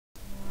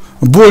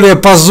Более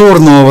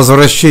позорного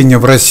возвращения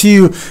в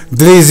Россию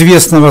для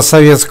известного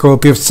советского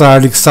певца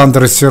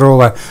Александра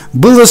Серова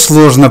было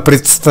сложно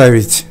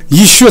представить.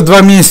 Еще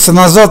 2 месяца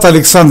назад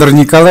Александр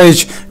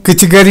Николаевич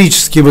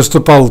категорически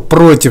выступал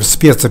против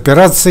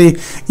спецоперации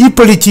и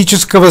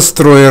политического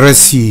строя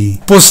России.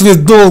 После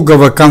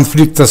долгого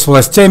конфликта с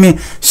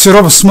властями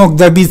Серов смог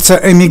добиться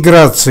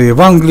эмиграции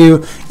в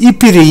Англию и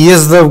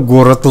переезда в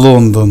город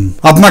Лондон.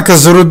 Однако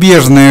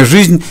зарубежная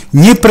жизнь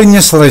не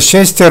принесла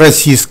счастья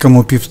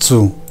российскому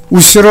певцу. У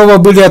Серова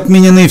были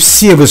отменены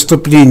все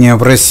выступления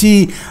в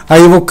России, а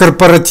его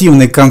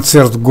корпоративный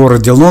концерт в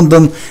городе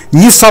Лондон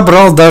не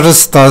собрал даже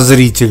 100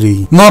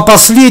 зрителей. Ну а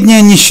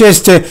последнее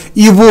несчастье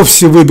и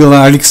вовсе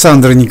выбило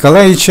Александра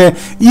Николаевича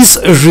из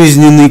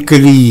жизненной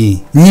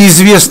колеи.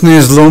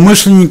 Неизвестные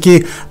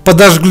злоумышленники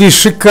подожгли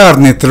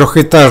шикарный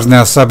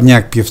 3-этажный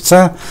особняк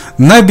певца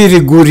на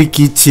берегу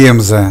реки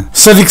Темза.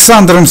 С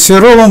Александром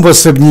Серовым в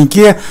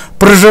особняке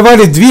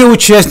проживали 2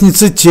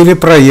 участницы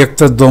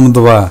телепроекта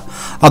 «Дом-2».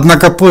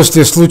 Однако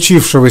после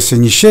случившегося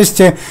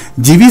несчастья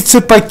девицы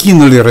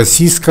покинули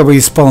российского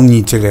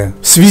исполнителя.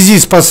 В связи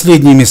с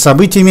последними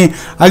событиями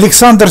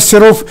Александр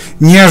Серов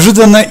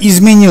неожиданно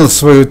изменил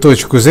свою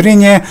точку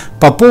зрения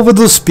по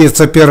поводу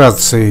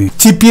спецоперации.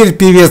 Теперь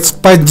певец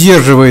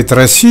поддерживает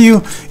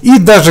Россию и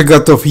даже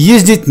готов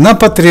ездить на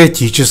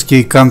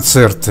патриотические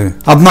концерты.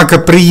 Однако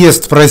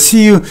приезд в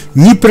Россию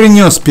не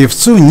принес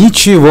певцу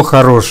ничего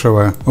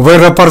хорошего. В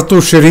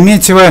аэропорту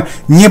Шереметьево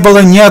не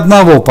было ни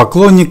одного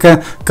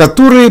поклонника,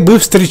 которые бы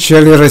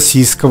встречали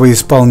российского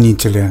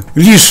исполнителя.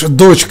 Лишь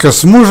дочка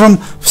с мужем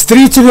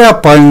встретили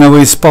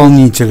опального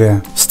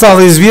исполнителя.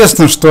 Стало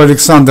известно, что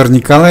Александр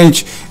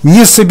Николаевич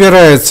не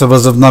собирается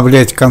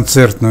возобновлять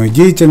концертную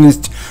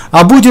деятельность,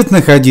 а будет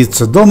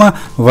находиться дома,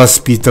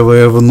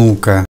 воспитывая внука.